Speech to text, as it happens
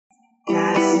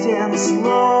and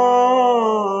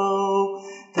slow,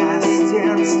 fast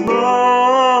and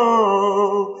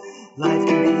slow. Life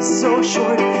can be so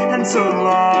short and so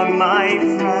long, my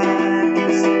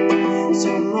friends. So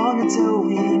long until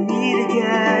we meet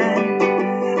again.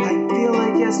 I feel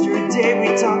like yesterday we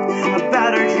talked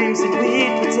about our dreams and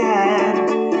we'd pretend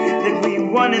that we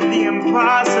wanted the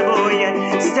impossible,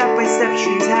 yet step by step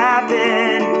dreams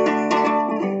happen.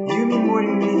 You mean more to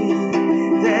me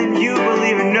than you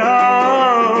believe or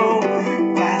know.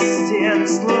 Fast and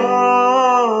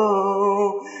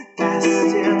slow,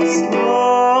 fast and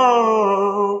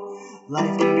slow.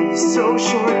 Life can be so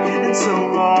short and so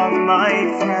long, my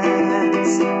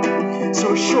friends.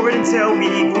 So short until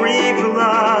we grieve for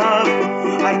love.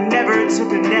 I never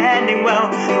took an ending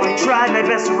well, though I tried my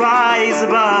best to rise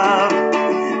above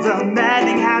the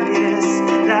demanding happiness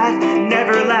that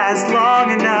never lasts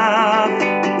long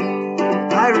enough.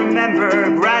 I remember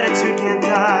gratitude can't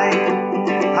die.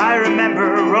 I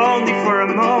remember only for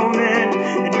a moment,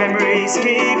 and memories keep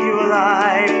you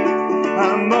alive.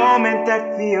 A moment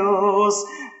that feels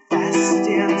fast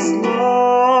and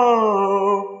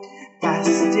slow,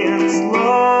 fast and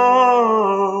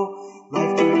slow.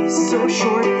 Life can be so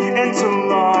short and so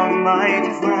long, my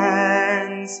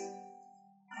friends.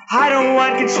 I don't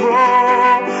want control,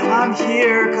 I'm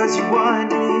here 'cause you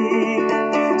want me.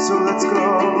 So let's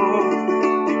go.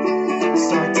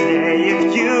 Start today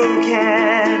if you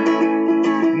can.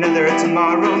 Another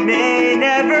tomorrow may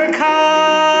never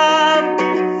come.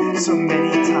 So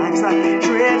many times I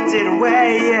drifted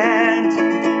away, and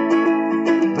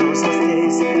those lost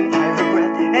days I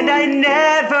regret, and I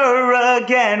never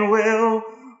again will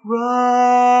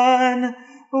run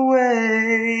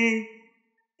away.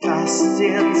 Fast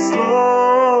and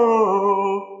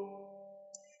slow,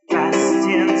 fast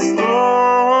and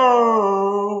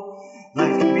slow.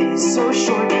 Life can be so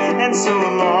short and so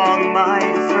long, my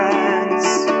friends.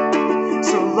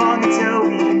 So long until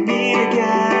we meet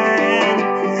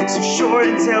again. So short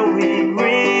until we